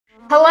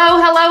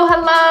Hello, hello,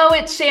 hello.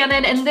 It's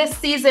Shannon. And this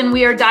season,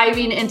 we are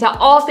diving into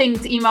all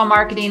things email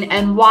marketing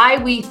and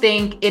why we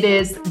think it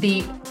is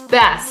the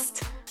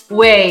best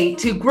way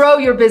to grow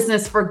your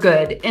business for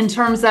good in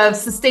terms of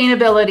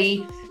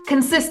sustainability,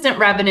 consistent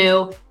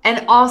revenue,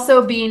 and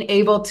also being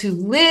able to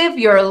live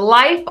your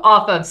life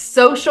off of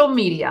social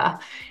media.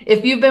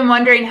 If you've been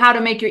wondering how to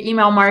make your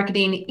email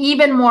marketing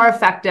even more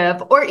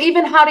effective or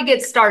even how to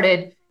get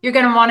started, you're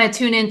going to want to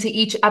tune into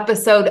each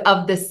episode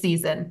of this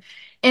season.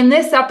 In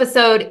this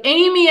episode,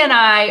 Amy and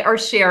I are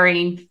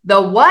sharing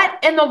the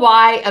what and the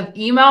why of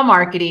email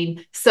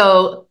marketing.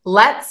 So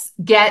let's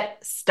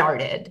get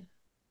started.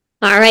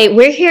 All right,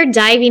 we're here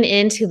diving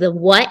into the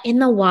what and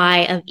the why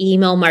of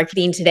email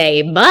marketing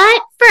today.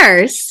 But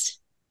first,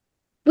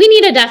 we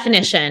need a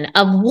definition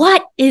of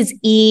what is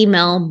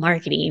email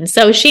marketing.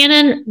 So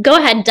Shannon, go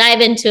ahead, dive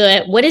into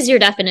it. What is your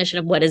definition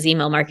of what is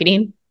email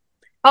marketing?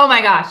 Oh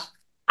my gosh,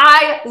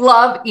 I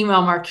love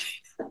email marketing.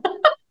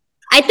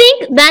 I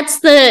think that's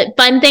the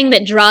fun thing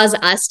that draws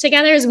us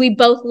together is we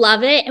both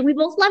love it, and we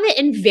both love it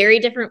in very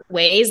different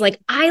ways. Like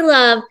I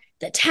love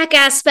the tech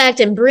aspect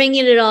and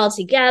bringing it all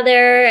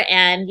together.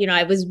 And,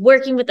 I was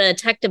working with a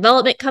tech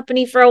development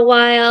company for a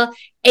while,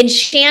 and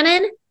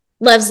Shannon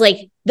loves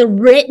like the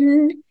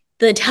written,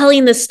 the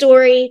telling the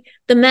story,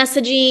 the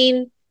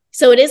messaging.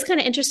 So it is kind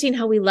of interesting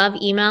how we love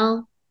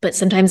email, but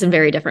sometimes in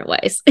very different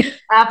ways.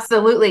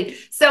 Absolutely.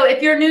 So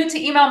if you're new to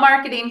email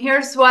marketing,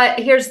 here's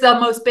the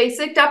most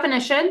basic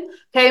definition.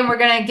 Okay. And we're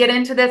going to get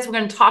into this. We're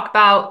going to talk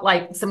about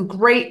like some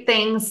great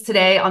things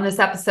today on this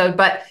episode,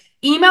 but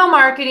email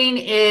marketing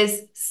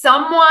is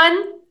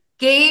someone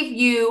gave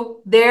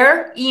you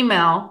their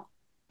email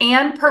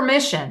and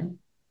permission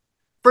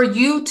for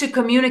you to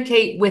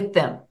communicate with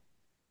them.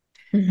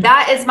 Mm-hmm.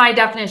 That is my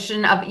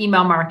definition of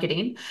email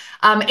marketing.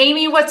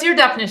 Amy, what's your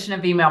definition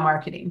of email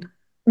marketing?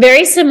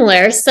 Very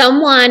similar.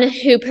 Someone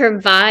who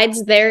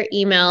provides their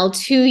email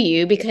to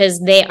you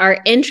because they are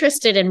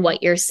interested in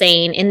what you're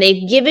saying and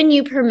they've given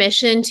you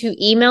permission to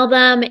email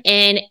them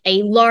in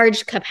a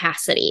large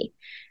capacity.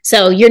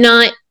 So you're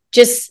not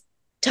just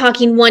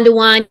talking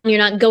one-to-one. You're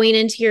not going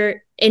into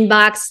your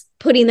inbox,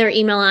 putting their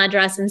email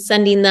address and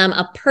sending them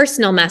a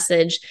personal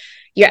message.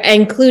 You're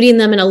including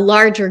them in a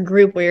larger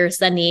group where you're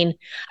sending,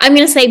 I'm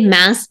going to say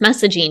mass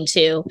messaging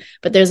too,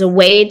 but there's a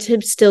way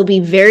to still be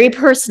very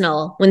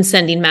personal when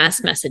sending mass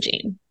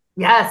messaging.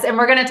 Yes. And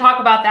we're going to talk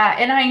about that.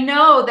 And I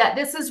know that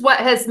this is what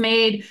has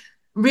made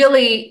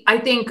really, I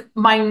think,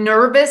 my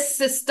nervous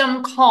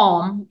system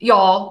calm,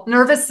 y'all,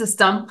 nervous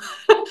system.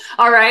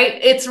 All right.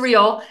 It's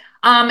real.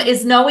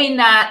 Is knowing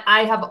that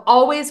I have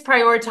always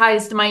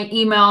prioritized my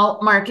email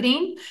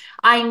marketing.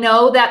 I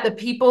know that the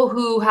people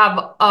who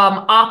have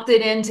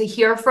opted in to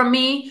hear from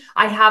me,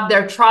 I have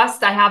their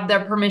trust, I have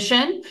their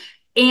permission,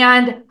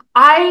 and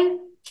I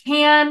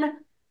can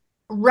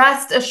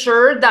rest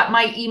assured that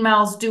my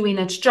email's doing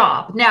its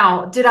job.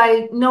 Now, did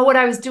I know what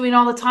I was doing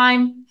all the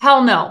time?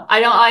 Hell no.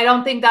 I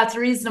don't think that's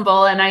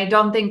reasonable, and I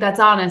don't think that's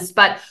honest,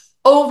 but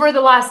over the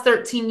last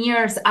 13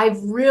 years,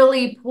 I've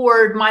really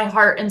poured my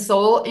heart and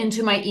soul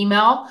into my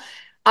email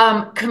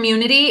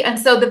community. And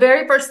so the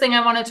very first thing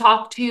I want to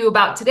talk to you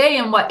about today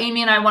and what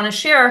Amy and I want to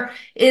share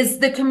is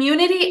the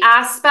community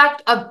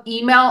aspect of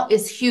email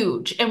is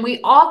huge. And we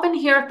often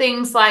hear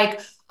things like,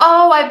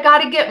 oh, I've got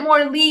to get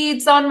more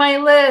leads on my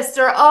list,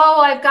 or,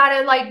 oh, I've got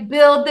to like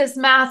build this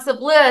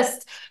massive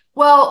list.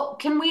 Well,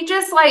 can we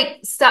just like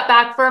step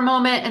back for a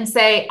moment and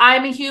say,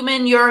 I'm a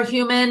human, you're a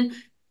human.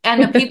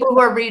 And the people who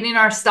are reading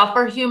our stuff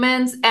are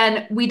humans,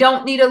 and we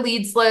don't need a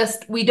leads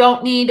list. We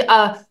don't need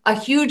a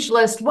huge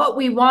list. What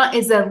we want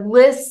is a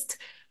list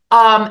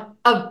of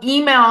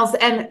emails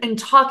and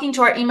talking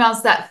to our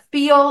emails that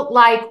feel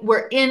like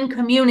we're in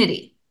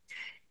community.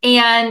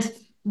 And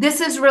this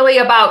is really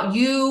about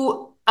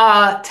you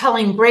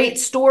telling great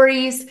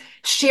stories,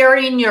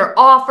 sharing your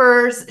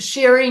offers,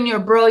 sharing your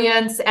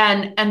brilliance,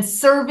 and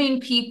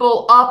serving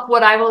people up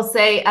what I will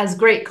say as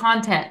great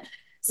content.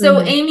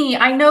 So Amy,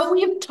 I know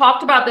we've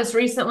talked about this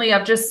recently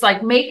of just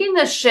like making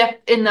the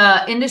shift in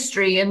the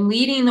industry and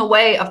leading the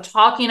way of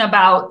talking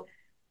about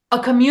a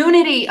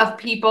community of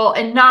people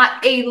and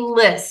not a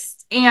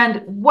list.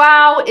 And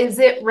wow, is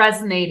it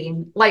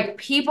resonating? Like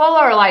people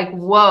are like,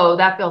 whoa,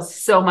 that feels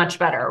so much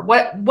better.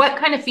 What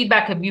kind of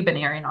feedback have you been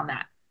hearing on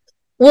that?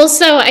 Well,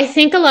 so I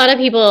think a lot of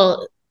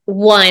people,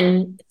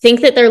 one, think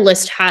that their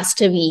list has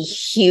to be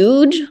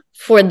huge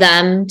for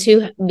them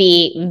to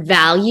be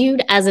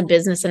valued as a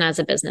business and as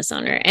a business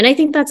owner. And I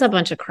think that's a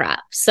bunch of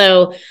crap.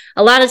 So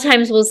a lot of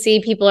times we'll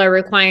see people are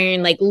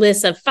requiring like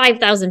lists of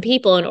 5,000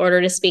 people in order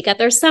to speak at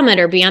their summit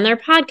or be on their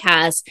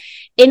podcast.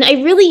 And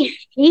I really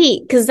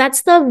hate, because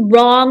that's the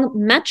wrong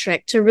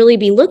metric to really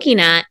be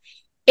looking at.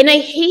 And I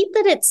hate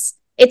that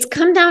it's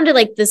come down to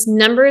like this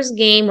numbers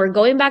game. We're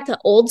going back to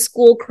old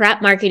school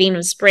crap marketing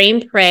of spray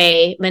and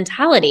pray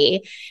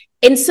mentality.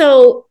 And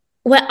so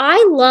what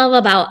I love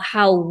about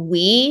how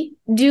we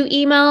do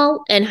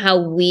email and how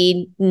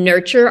we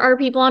nurture our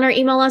people on our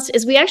email list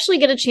is we actually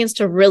get a chance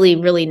to really,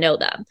 really know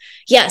them.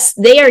 Yes,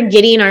 they are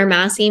getting our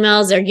mass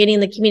emails. They're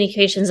getting the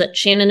communications that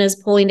Shannon is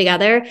pulling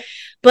together.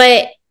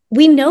 But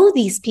we know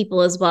these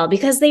people as well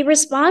because they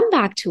respond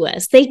back to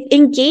us. They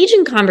engage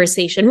in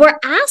conversation. We're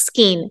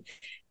asking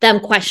them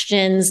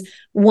questions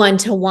one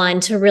to one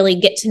to really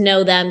get to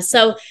know them.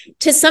 So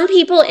to some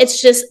people,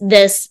 it's just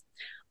this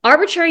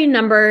arbitrary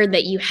number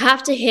that you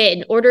have to hit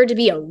in order to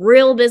be a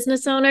real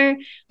business owner.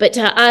 But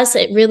to us,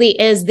 it really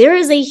is there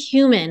is a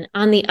human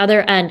on the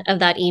other end of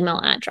that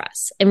email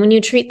address. And when you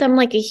treat them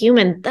like a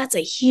human, that's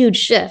a huge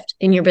shift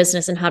in your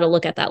business and how to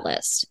look at that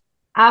list.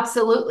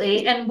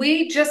 Absolutely. And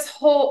we just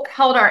held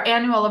our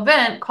annual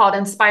event called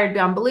Inspired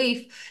Beyond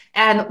Belief.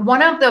 And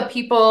one of the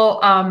people,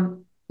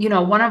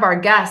 one of our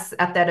guests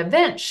at that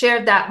event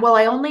shared that, well,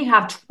 I only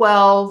have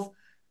 12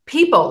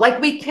 people. Like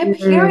we kept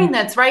hearing Mm.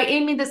 this, right,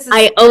 Amy? This is,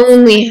 I yeah, I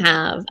only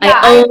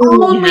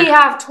only have.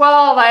 have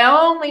 12. I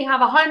only have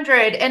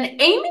 100. And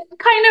Amy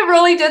kind of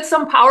really did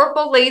some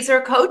powerful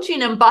laser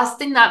coaching and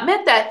busting that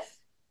myth that,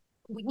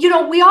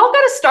 we all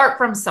got to start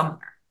from somewhere.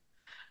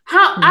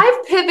 How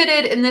I've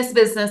pivoted in this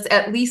business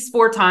at least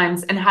 4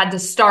 times and had to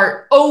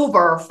start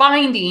over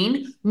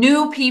finding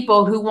new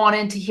people who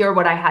wanted to hear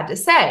what I had to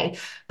say.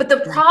 But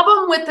the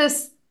problem with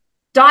this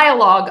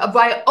dialogue of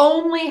I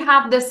only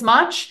have this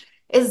much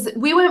is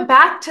we went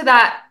back to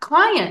that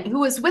client who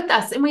was with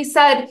us and we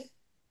said,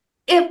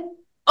 if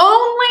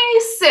only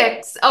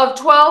 6 of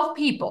 12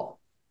 people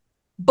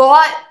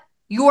bought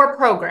your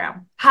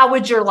program, how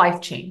would your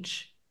life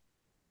change?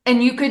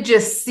 And you could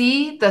just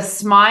see the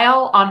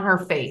smile on her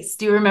face.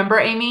 Do you remember,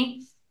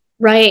 Amy?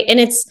 Right.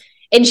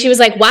 And she was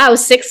like, wow,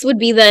 6 would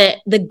be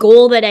the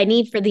goal that I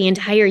need for the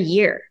entire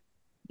year.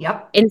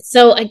 Yep. And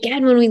so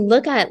again, when we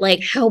look at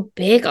like how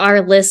big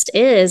our list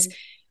is,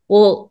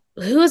 well,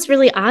 who is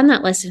really on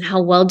that list and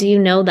how well do you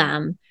know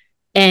them?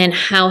 And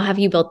how have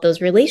you built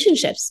those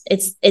relationships?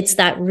 It's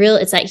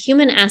that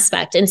human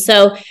aspect. And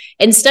so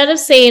instead of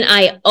saying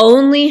I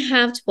only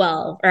have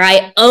 12 or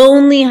I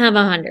only have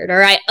 100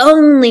 or I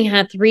only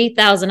have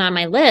 3,000 on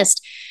my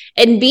list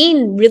and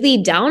being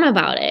really down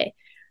about it,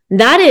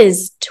 that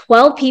is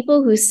 12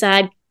 people who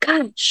said,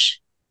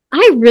 gosh,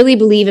 I really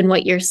believe in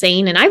what you're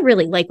saying. And I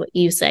really like what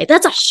you say.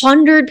 That's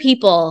 100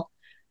 people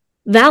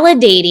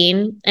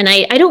validating. And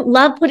I don't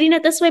love putting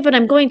it this way, but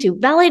I'm going to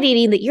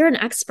validating that you're an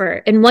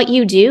expert in what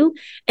you do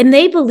and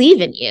they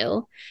believe in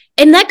you.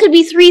 And that could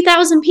be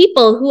 3,000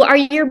 people who are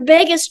your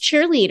biggest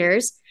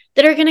cheerleaders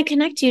that are going to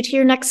connect you to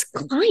your next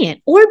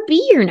client or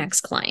be your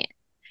next client.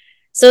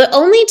 So it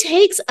only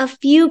takes a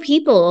few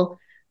people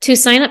to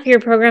sign up for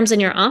your programs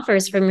and your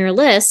offers from your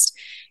list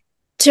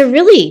to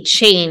really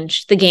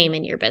change the game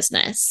in your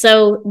business.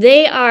 So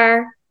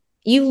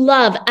you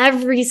love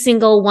every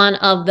single one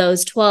of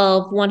those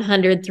 12,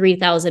 100,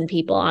 3,000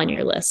 people on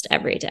your list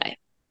every day.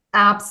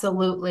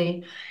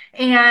 Absolutely.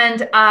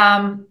 And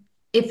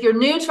if you're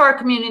new to our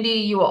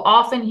community, you will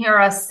often hear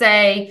us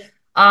say,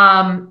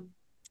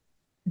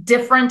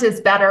 different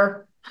is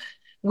better.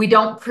 We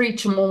don't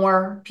preach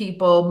more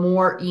people,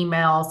 more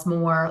emails,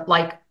 more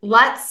like,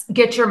 let's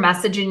get your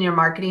message and your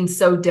marketing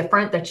so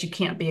different that you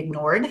can't be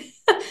ignored.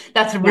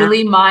 That's Yeah.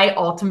 really my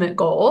ultimate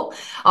goal.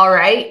 All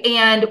right.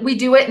 And we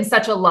do it in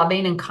such a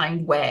loving and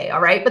kind way.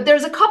 All right. But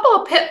there's a couple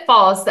of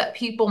pitfalls that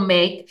people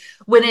make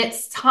when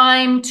it's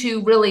time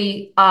to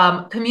really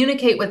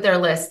communicate with their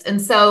list.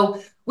 And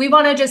so we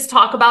want to just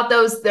talk about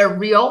those. They're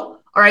real.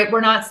 All right.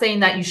 We're not saying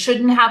that you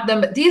shouldn't have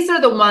them, but these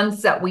are the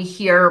ones that we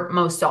hear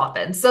most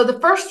often. So the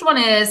first one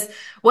is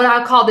what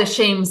I call the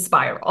shame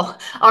spiral.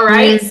 All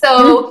right. Mm-hmm.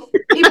 So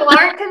people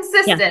aren't Yeah.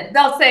 consistent.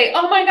 They'll say,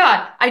 oh my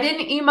God, I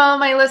didn't email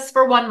my list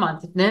for 1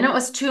 month. Then it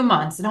was 2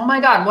 months. And oh my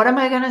God, what am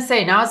I going to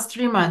say? Now it's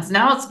 3 months.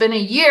 Now it's been a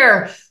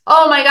year.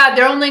 Oh my God,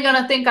 they're only going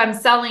to think I'm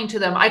selling to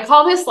them. I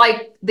call this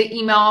like the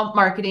email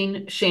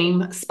marketing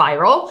shame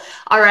spiral.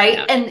 All right.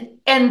 Yeah.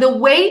 And the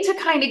way to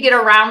kind of get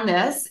around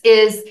this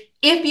is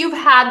if you've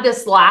had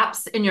this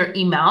lapse in your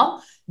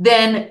email,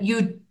 then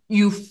you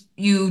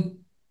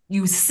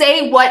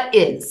say what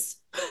is.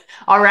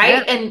 All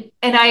right. Yeah.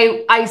 And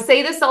I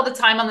say this all the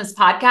time on this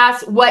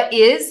podcast. What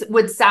is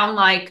would sound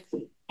like,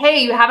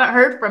 hey, you haven't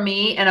heard from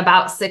me in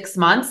about 6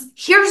 months.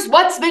 Here's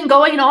what's been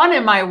going on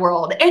in my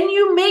world. And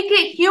you make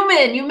it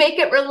human, you make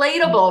it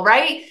relatable,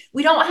 right?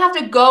 We don't have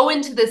to go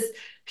into this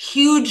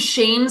huge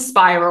shame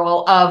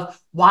spiral of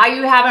why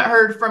you haven't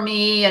heard from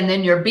me. And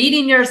then you're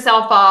beating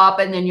yourself up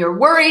and then you're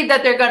worried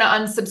that they're going to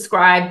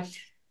unsubscribe.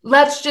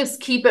 Let's just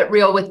keep it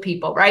real with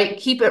people, right?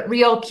 Keep it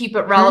real, keep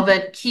it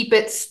relevant, keep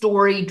it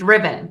story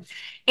driven.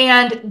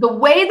 And the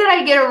way that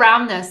I get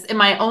around this in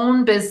my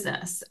own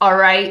business, all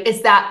right,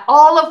 is that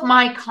all of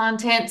my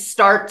content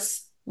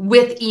starts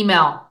with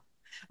email,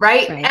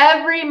 right? Right.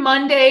 Every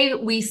Monday,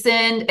 we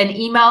send an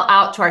email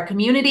out to our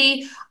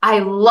community. I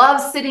love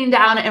sitting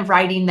down and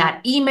writing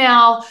that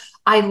email.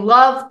 I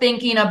love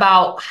thinking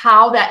about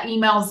how that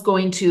email is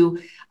going to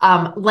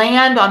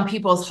land on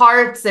people's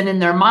hearts and in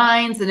their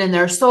minds and in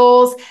their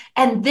souls.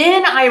 And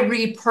then I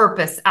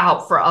repurpose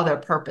out for other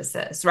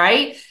purposes,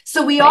 right?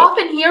 So we Right.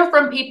 often hear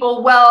from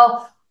people,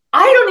 well,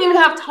 I don't even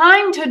have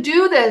time to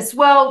do this.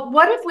 Well,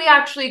 what if we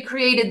actually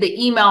created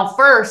the email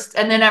first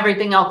and then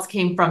everything else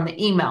came from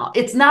the email?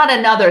 It's not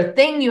another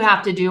thing you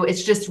have to do.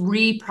 It's just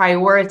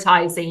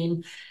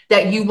reprioritizing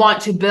that you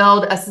want to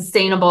build a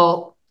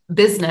sustainable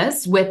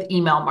business with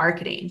email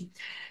marketing.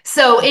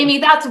 So, Amy,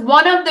 that's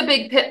one of the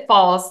big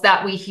pitfalls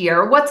that we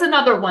hear. What's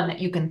another one that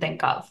you can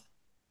think of?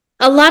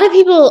 A lot of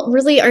people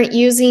really aren't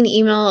using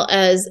email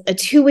as a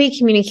two-way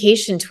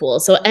communication tool.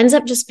 So it ends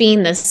up just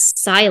being this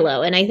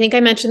silo. And I think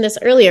I mentioned this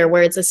earlier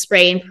where it's a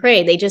spray and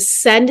pray. They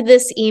just send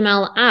this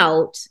email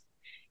out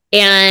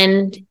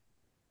and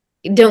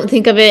don't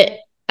think of it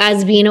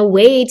as being a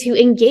way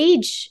to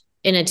engage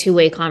in a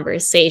two-way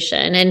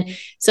conversation. And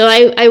so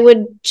I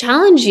would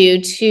challenge you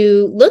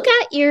to look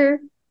at your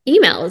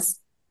emails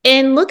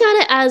and look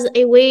at it as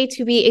a way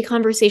to be a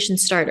conversation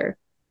starter,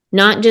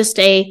 not just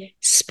a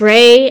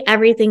spray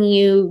everything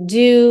you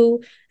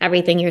do,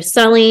 everything you're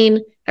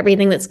selling,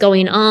 everything that's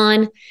going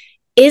on.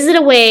 Is it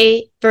a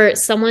way for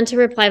someone to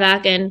reply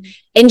back and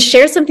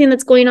share something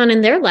that's going on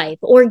in their life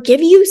or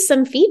give you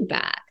some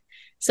feedback?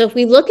 So if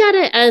we look at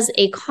it as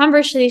a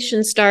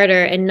conversation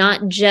starter and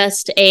not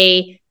just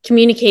a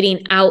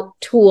communicating out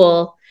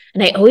tool,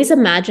 and I always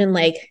imagine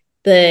like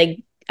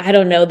I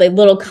don't know, the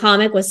little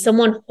comic with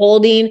someone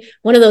holding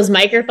one of those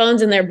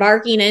microphones and they're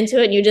barking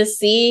into it and you just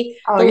see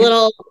Oh, the yeah.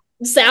 little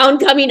sound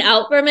coming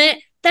out from it.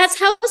 That's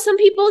how some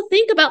people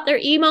think about their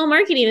email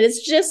marketing.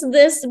 It's just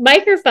this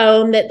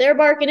microphone that they're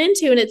barking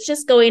into and it's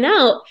just going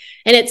out.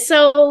 And it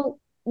so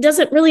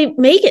doesn't really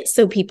make it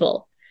so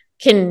people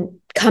can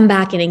come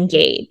back and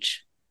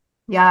engage.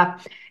 Yeah.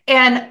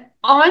 And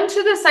on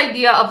to this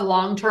idea of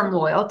long-term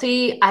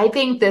loyalty, I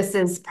think this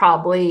is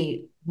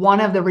probably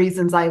one of the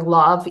reasons I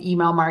love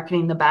email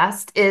marketing the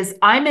best is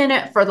I'm in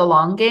it for the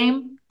long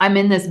game. I'm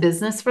in this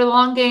business for the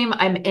long game.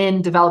 I'm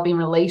in developing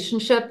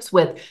relationships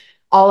with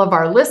all of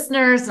our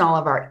listeners and all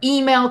of our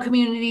email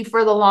community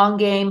for the long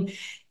game.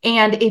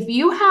 And if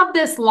you have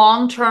this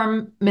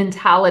long-term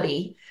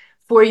mentality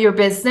for your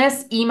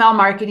business, email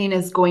marketing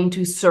is going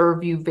to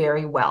serve you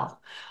very well.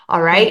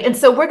 All right. Right. And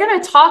so we're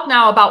going to talk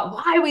now about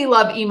why we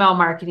love email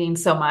marketing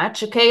so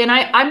much. Okay. And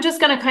I'm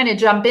just going to kind of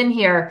jump in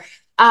here.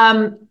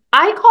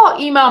 I call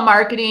email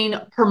marketing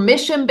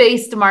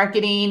permission-based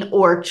marketing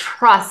or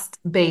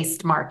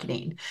trust-based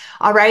marketing.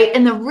 All right.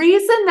 And the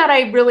reason that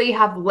I really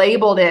have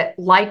labeled it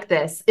like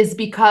this is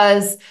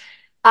because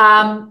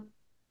um,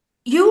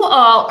 you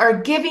all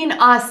are giving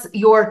us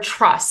your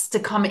trust to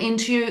come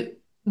into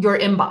your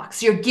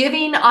inbox. You're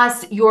giving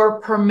us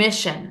your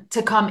permission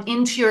to come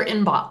into your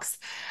inbox.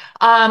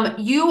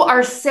 You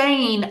are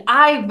saying,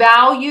 I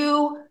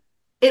value,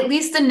 at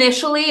least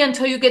initially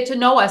until you get to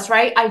know us,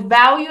 right? I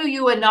value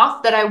you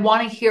enough that I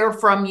want to hear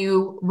from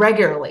you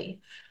regularly.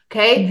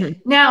 Okay.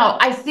 Mm-hmm. Now,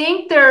 I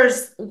think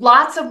there's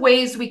lots of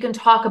ways we can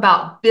talk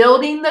about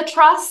building the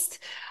trust.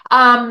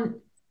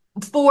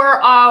 For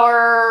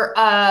our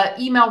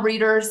email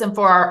readers and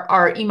for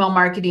our email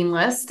marketing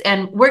list.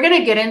 And we're going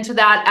to get into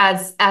that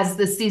as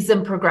the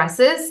season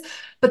progresses.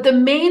 But the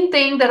main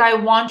thing that I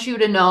want you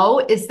to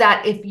know is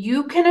that if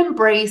you can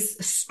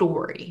embrace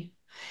story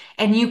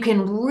and you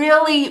can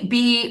really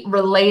be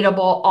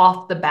relatable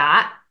off the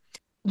bat,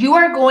 you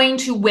are going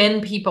to win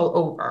people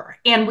over.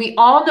 And we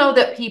all know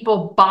that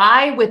people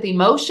buy with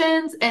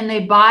emotions and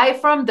they buy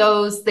from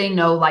those they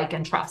know, like,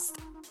 and trust.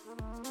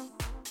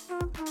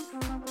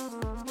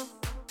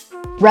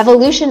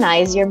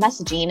 Revolutionize your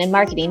messaging and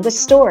marketing with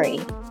story.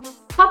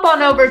 Hop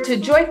on over to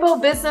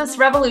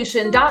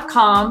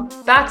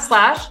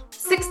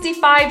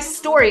joyfulbusinessrevolution.com/65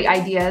 story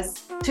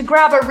ideas to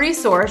grab a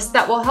resource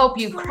that will help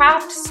you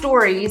craft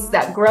stories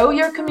that grow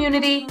your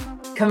community,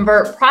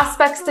 convert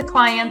prospects to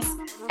clients,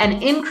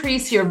 and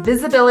increase your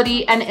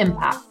visibility and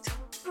impact.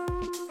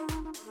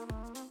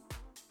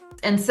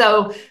 And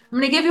so I'm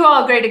going to give you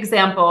all a great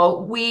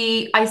example.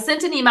 I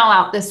sent an email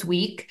out this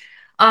week.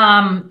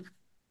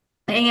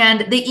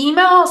 And the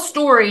email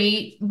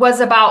story was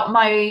about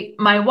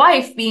my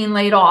wife being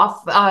laid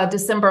off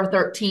December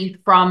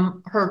 13th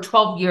from her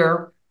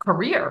 12-year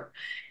career.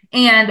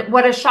 And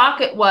what a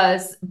shock it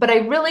was. But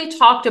I really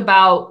talked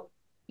about,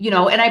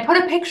 and I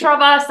put a picture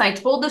of us and I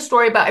told the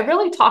story, but I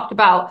really talked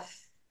about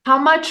how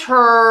much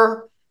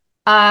her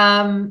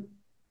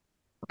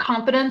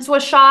confidence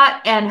was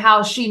shot and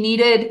how she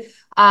needed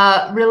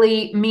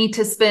really me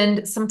to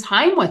spend some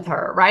time with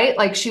her, right?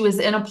 Like she was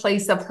in a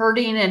place of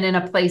hurting and in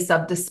a place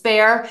of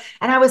despair.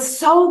 And I was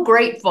so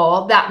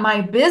grateful that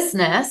my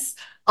business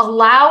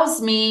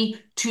allows me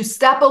to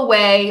step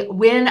away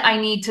when I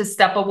need to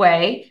step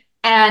away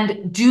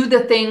and do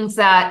the things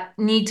that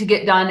need to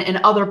get done in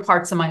other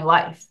parts of my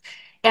life.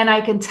 And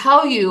I can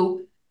tell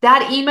you,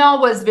 that email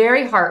was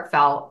very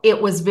heartfelt.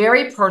 It was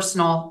very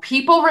personal.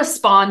 People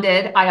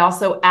responded. I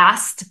also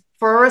asked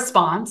for a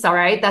response. All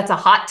right. That's a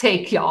hot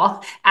take,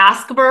 y'all.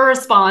 Ask for a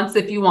response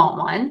if you want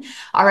one.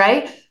 All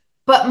right.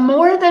 But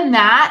more than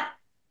that,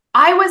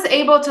 I was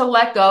able to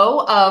let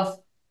go of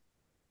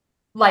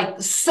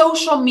like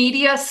social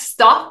media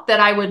stuff that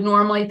I would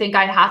normally think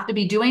I'd have to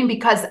be doing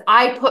because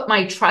I put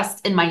my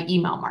trust in my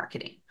email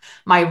marketing.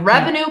 My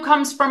revenue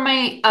comes from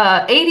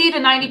my 80 to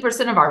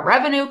 90% of our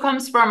revenue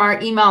comes from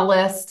our email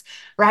list,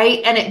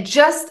 right? And it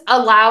just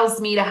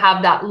allows me to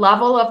have that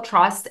level of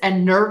trust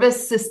and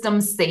nervous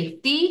system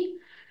safety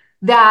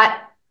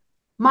that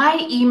my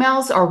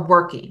emails are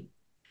working.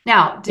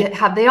 Now,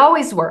 have they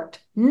always worked?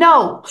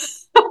 No,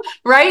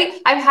 right?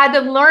 I've had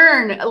to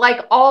learn,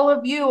 like all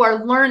of you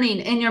are learning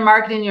in your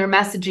marketing, your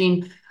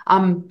messaging,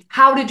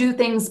 how to do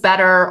things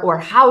better or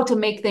how to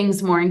make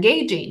things more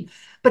engaging.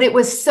 But it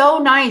was so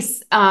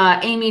nice,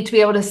 Amy, to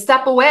be able to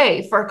step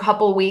away for a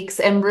couple weeks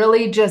and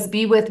really just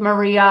be with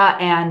Maria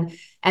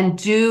and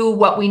do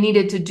what we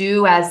needed to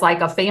do as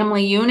like a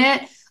family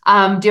unit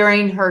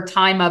during her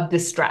time of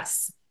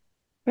distress.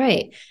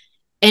 Right.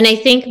 And I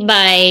think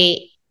by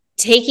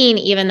taking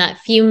even that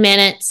few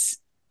minutes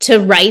to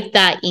write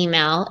that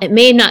email, it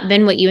may have not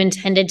been what you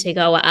intended to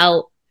go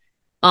out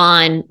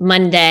on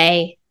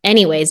Monday,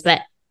 anyways,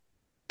 but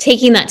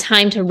taking that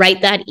time to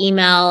write that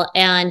email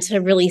and to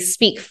really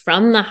speak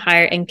from the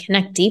heart and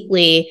connect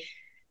deeply.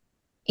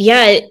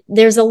 Yeah,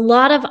 there's a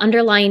lot of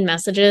underlying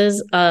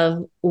messages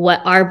of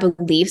what our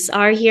beliefs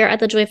are here at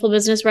the Joyful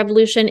Business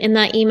Revolution in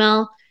that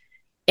email.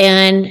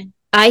 And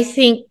I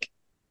think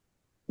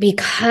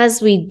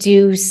because we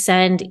do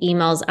send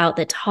emails out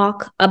that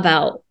talk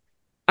about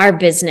our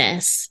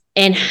business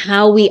and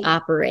how we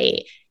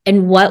operate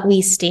and what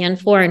we stand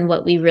for and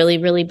what we really,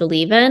 really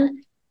believe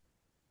in,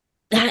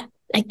 that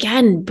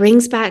again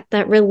brings back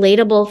that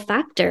relatable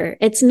factor.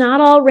 It's not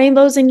all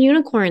rainbows and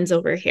unicorns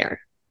over here.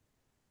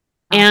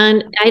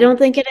 And I don't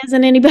think it is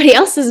in anybody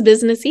else's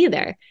business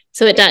either.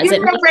 So it does. If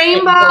you're a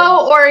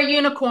rainbow or a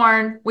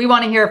unicorn, we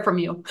want to hear from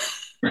you.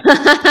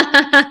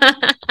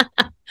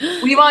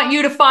 We want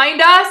you to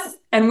find us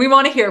and we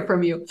want to hear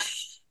from you.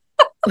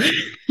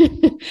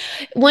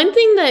 One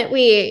thing that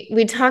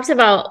we talked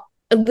about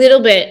a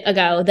little bit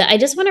ago that I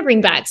just want to bring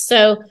back.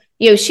 So,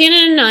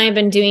 Shannon and I have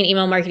been doing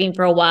email marketing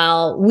for a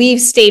while. We've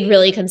stayed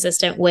really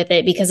consistent with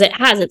it because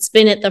it's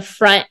been at the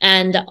front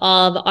end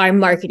of our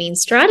marketing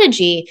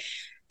strategy.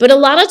 But a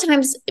lot of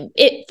times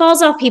it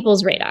falls off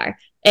people's radar.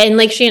 And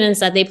like Shannon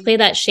said, they play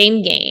that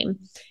shame game.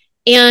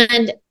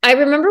 And I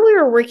remember we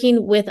were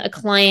working with a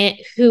client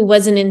who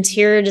was an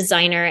interior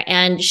designer,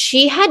 and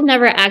she had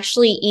never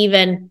actually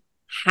even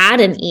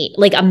had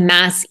a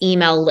mass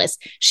email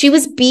list. She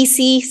was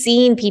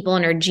BCCing people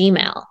in her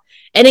Gmail.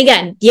 And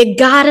again, you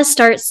got to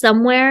start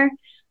somewhere,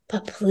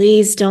 but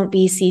please don't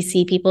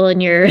BCC people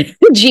in your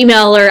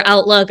Gmail or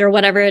Outlook or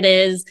whatever it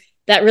is.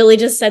 That really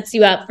just sets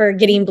you up for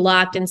getting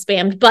blocked and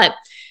spammed. But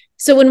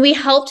so when we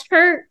helped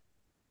her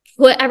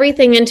put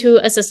everything into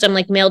a system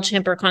like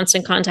MailChimp or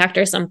Constant Contact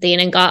or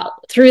something and got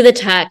through the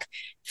tech,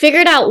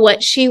 figured out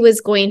what she was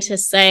going to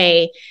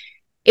say,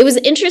 it was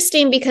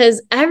interesting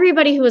because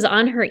everybody who was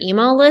on her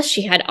email list,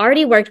 she had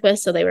already worked with.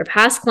 So they were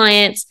past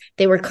clients,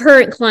 they were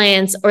current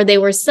clients, or they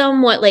were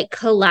somewhat like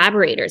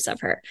collaborators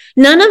of her.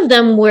 None of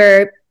them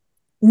were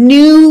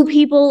new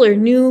people or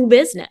new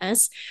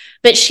business,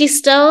 but she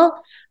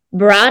still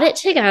brought it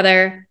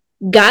together,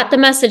 got the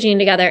messaging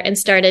together, and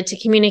started to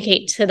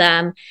communicate to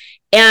them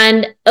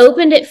and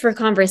opened it for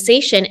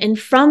conversation. And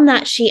from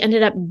that, she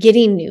ended up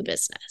getting new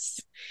business.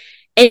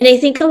 And I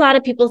think a lot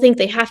of people think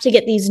they have to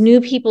get these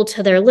new people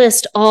to their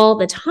list all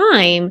the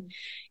time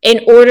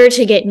in order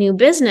to get new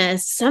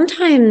business.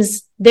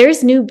 Sometimes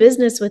there's new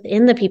business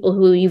within the people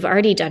who you've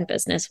already done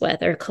business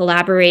with or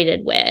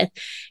collaborated with.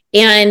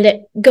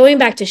 And going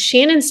back to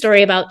Shannon's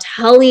story about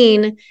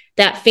telling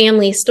that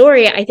family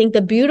story, I think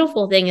the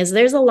beautiful thing is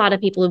there's a lot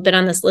of people who've been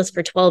on this list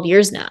for 12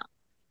 years now.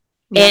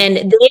 Yes.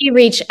 And they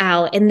reach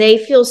out and they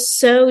feel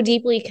so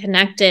deeply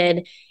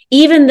connected,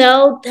 even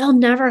though they'll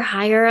never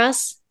hire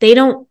us. They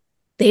don't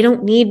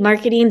need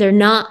marketing. They're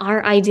not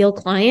our ideal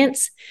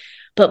clients,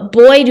 but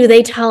boy, do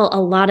they tell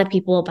a lot of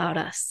people about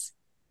us.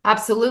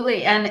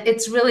 Absolutely. And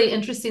it's really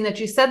interesting that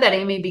you said that,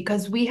 Amy,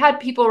 because we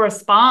had people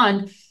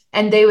respond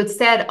and they would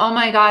said, oh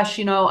my gosh,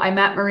 I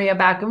met Maria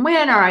back in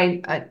when,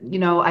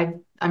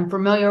 or I'm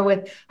familiar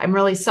with, I'm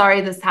really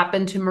sorry this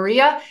happened to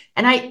Maria.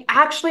 And I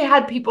actually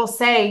had people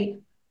say,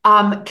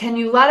 can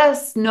you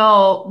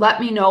let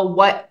me know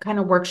what kind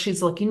of work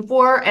she's looking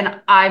for?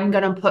 And I'm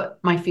going to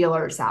put my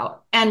feelers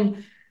out.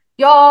 And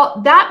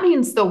y'all, that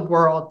means the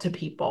world to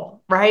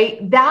people, right?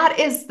 That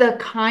is the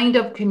kind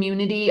of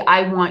community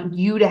I want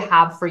you to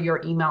have for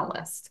your email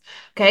list.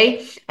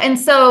 Okay. And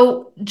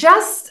so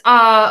just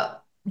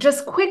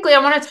quickly, I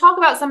want to talk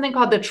about something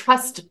called the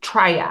trust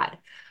triad.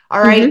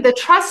 All right. Mm-hmm. The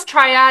trust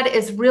triad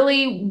is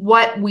really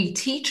what we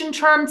teach in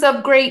terms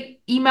of great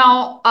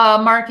email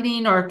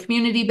marketing or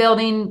community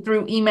building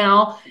through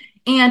email.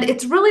 And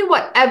it's really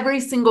what every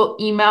single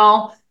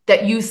email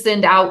that you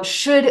send out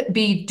should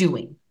be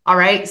doing. All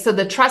right. So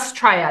the trust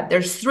triad,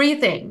 there's three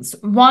things.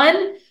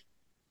 One,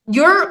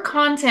 your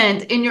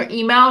content in your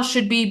email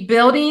should be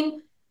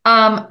building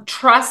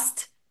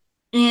trust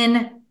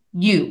in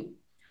you.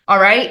 All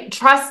right.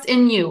 Trust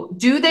in you.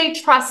 Do they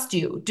trust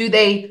you? Do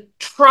they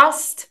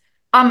trust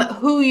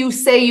who you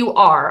say you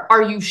are?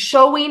 Are you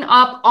showing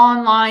up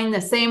online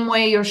the same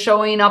way you're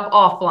showing up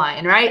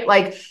offline, right?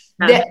 Like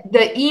Yeah.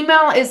 The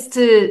email is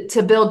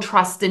to build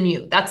trust in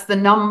you. That's the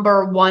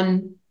number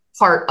one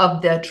part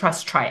of the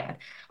trust triad.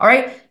 All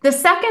right. The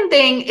second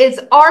thing is,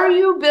 are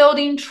you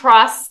building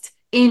trust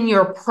in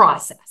your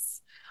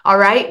process? All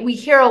right. We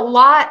hear a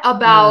lot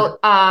about,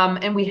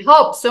 and we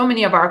help so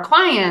many of our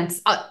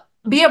clients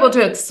be able to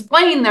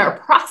explain their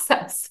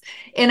process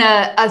in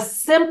a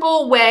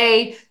simple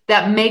way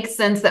that makes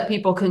sense that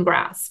people can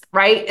grasp,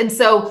 right? And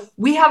so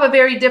we have a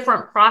very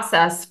different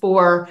process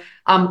for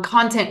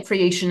content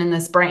creation in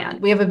this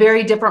brand. We have a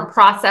very different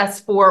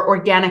process for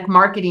organic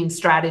marketing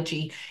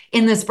strategy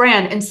in this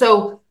brand. And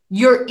so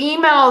your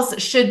emails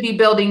should be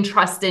building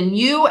trust in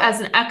you as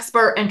an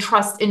expert and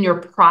trust in your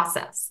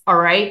process. All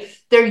right.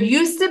 There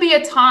used to be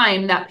a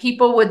time that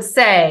people would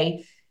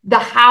say, the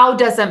how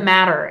doesn't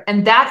matter.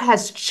 And that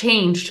has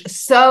changed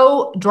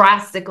so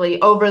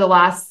drastically over the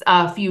last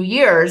few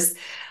years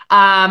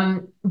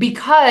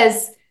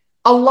because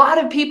a lot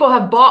of people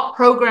have bought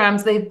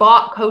programs, they've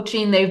bought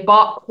coaching, they've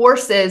bought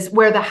courses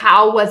where the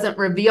how wasn't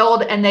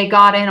revealed and they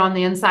got in on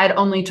the inside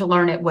only to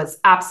learn it was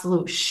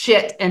absolute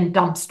shit and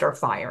dumpster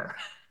fire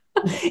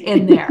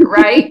in there,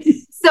 right?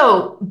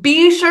 So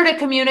be sure to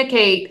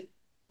communicate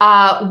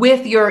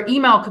with your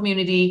email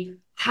community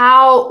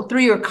how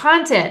through your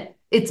content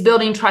it's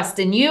building trust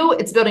in you,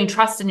 it's building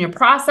trust in your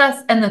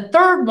process. And the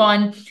third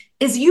one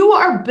is you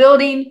are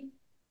building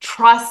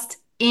trust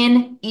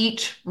in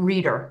each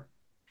reader,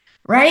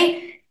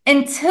 right?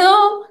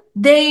 Until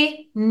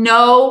they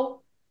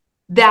know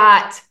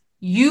that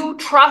you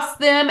trust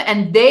them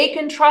and they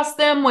can trust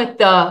them with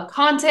the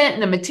content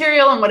and the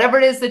material and whatever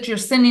it is that you're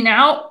sending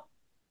out,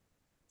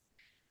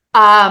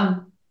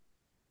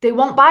 they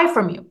won't buy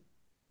from you,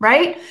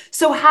 right?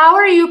 So how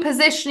are you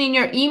positioning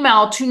your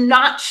email to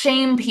not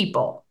shame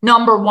people?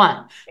 Number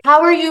one,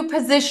 how are you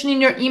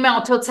positioning your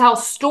email to tell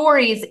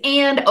stories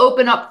and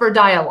open up for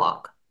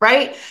dialogue,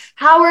 right?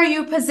 How are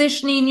you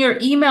positioning your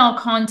email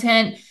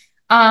content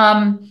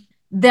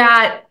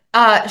that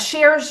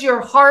shares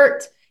your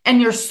heart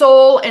and your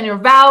soul and your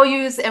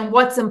values and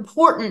what's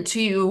important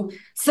to you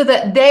so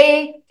that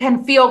they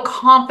can feel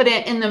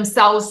confident in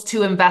themselves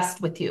to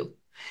invest with you?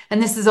 And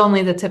this is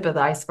only the tip of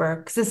the iceberg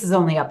because this is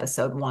only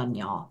episode 1,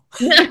 y'all.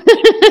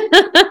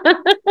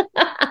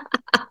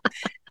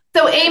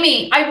 So,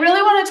 Amy, I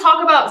really want to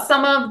talk about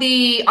some of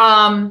the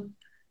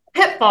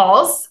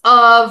pitfalls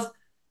of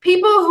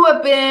people who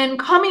have been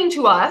coming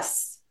to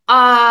us who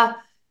have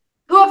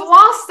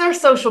lost their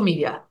social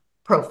media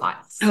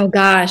profiles. Oh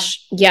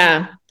gosh.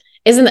 Yeah.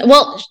 Isn't that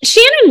well,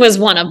 Shannon was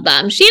one of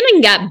them.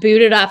 Shannon got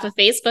booted off of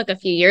Facebook a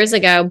few years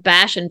ago,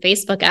 bashing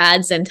Facebook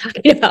ads and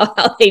talking about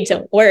how they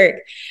don't work.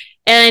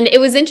 And it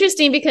was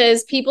interesting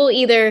because people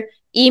either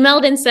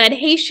emailed and said,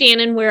 "Hey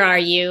Shannon, where are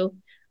you?"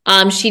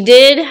 She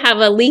did have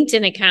a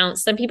LinkedIn account.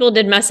 Some people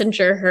did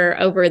messenger her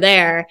over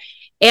there.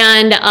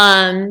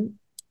 And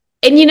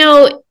you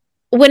know,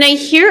 when I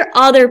hear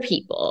other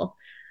people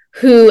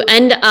who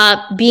end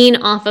up being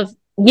off of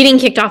getting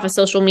kicked off of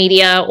social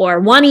media or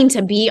wanting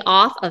to be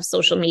off of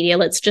social media,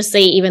 let's just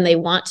say even they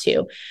want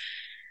to,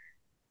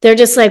 they're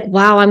just like,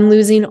 wow, I'm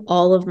losing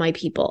all of my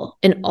people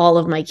and all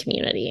of my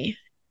community.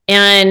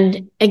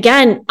 And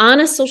again, on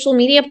a social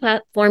media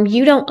platform,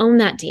 you don't own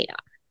that data.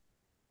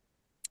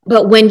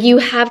 But when you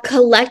have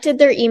collected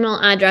their email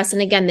address,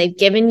 and again, they've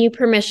given you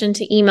permission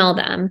to email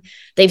them,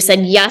 they've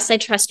said, yes, I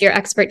trust your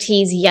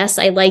expertise. Yes,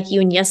 I like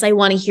you. And yes, I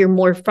want to hear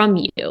more from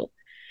you.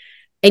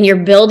 And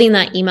you're building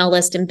that email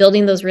list and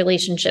building those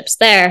relationships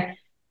there.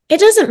 It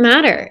doesn't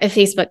matter if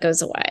Facebook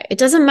goes away. It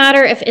doesn't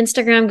matter if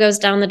Instagram goes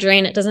down the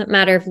drain. It doesn't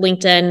matter if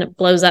LinkedIn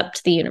blows up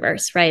to the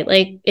universe, right?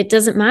 Like it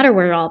doesn't matter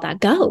where all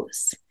that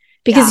goes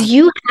because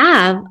you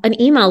have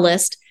an email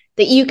list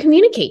that you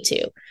communicate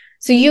to.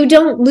 So you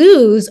don't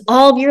lose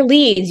all of your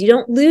leads. You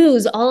don't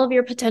lose all of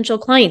your potential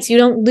clients. You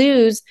don't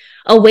lose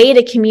a way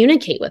to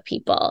communicate with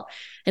people.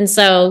 And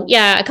so,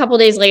 yeah, a couple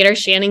of days later,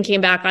 Shannon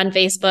came back on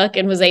Facebook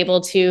and was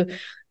able to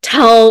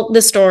tell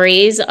the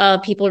stories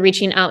of people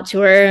reaching out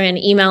to her and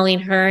emailing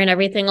her and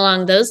everything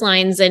along those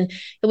lines. And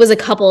it was a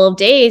couple of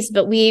days,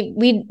 but we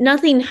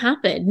nothing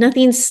happened.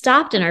 Nothing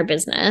stopped in our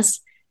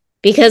business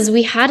because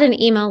we had an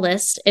email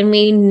list and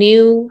we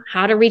knew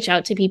how to reach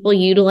out to people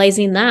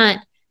utilizing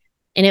that.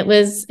 And it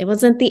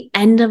wasn't the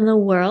end of the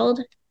world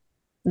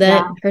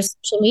that her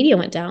social media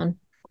went down.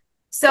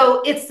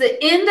 So it's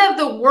the end of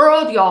the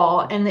world,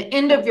 y'all, and the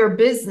end of your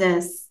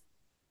business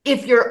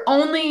if you're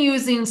only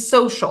using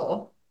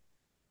social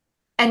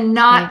and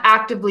not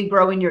actively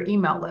growing your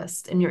email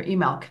list and your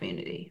email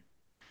community.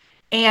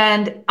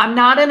 And I'm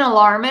not an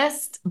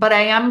alarmist, but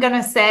I am going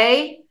to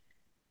say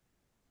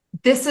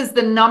this is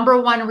the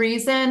number one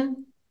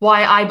reason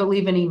why I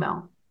believe in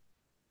email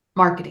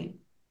marketing.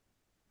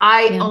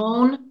 I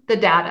own the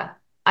data.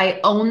 I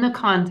own the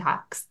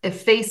contacts.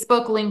 If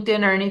Facebook,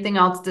 LinkedIn, or anything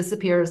else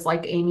disappears,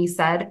 like Amy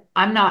said,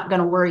 I'm not going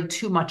to worry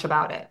too much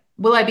about it.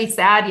 Will I be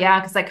sad? Yeah,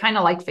 because I kind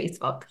of like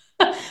Facebook.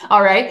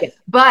 All right. Yeah.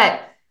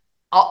 But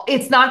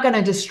it's not going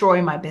to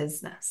destroy my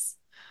business.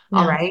 No.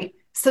 All right.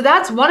 So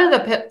that's one of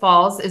the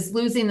pitfalls is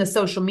losing the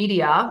social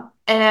media.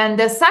 And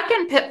the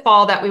second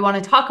pitfall that we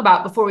want to talk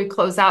about before we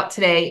close out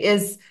today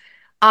is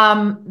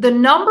the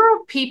number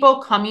of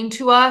people coming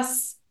to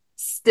us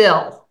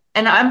still.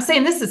 And I'm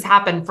saying this has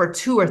happened for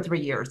 2 or 3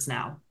 years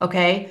now.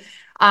 Okay.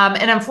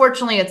 And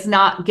unfortunately, it's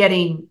not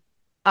getting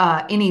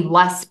any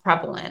less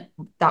prevalent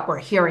that we're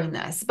hearing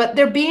this, but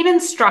they're being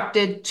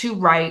instructed to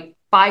write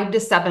 5 to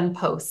 7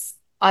 posts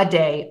a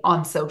day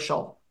on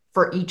social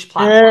for each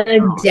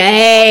platform. A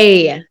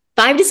day.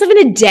 5 to 7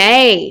 a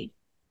day.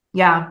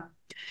 Yeah.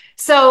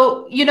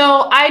 So,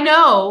 I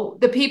know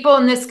the people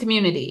in this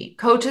community,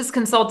 coaches,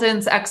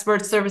 consultants,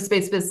 experts,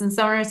 service-based business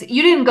owners,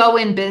 you didn't go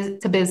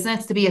to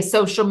business to be a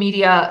social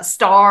media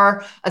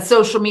star, a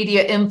social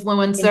media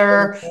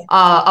influencer,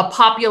 a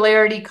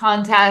popularity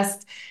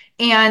contest.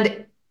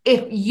 And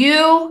if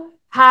you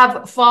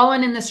have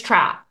fallen in this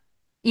trap,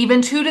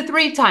 even 2 to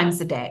 3 times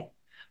a day,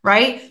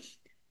 right?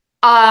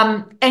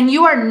 And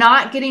you are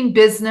not getting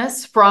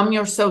business from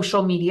your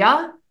social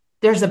media,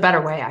 there's a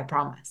better way, I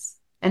promise.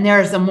 And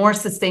there is a more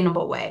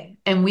sustainable way.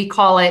 And we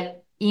call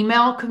it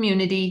email,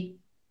 community,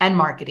 and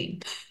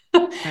marketing.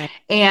 Right.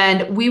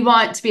 And we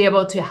want to be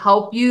able to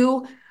help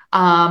you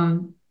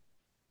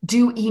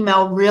do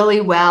email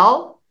really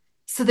well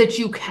so that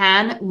you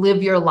can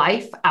live your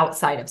life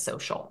outside of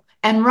social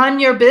and run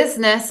your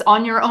business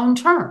on your own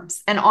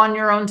terms and on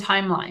your own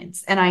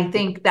timelines. And I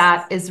think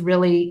that is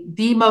really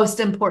the most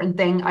important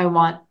thing I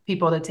want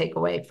people to take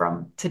away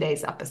from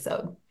today's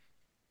episode.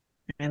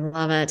 I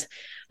love it.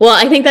 Well,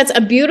 I think that's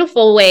a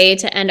beautiful way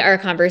to end our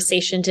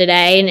conversation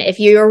today. And if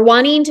you're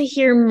wanting to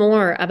hear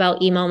more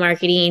about email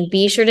marketing,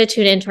 be sure to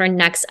tune into our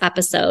next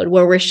episode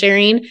where we're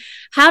sharing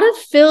how to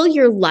fill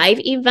your live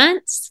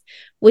events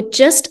with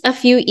just a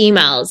few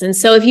emails. And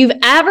so if you've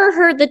ever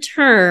heard the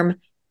term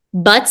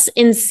butts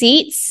in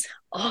seats,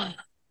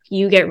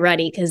 you get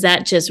ready because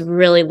that just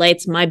really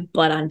lights my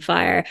butt on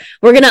fire.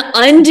 We're going to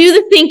undo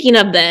the thinking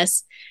of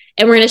this.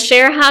 And we're going to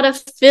share how to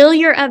fill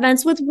your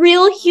events with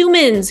real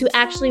humans who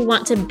actually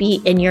want to be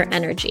in your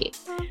energy.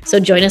 So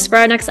join us for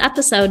our next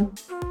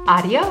episode.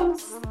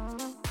 Adios.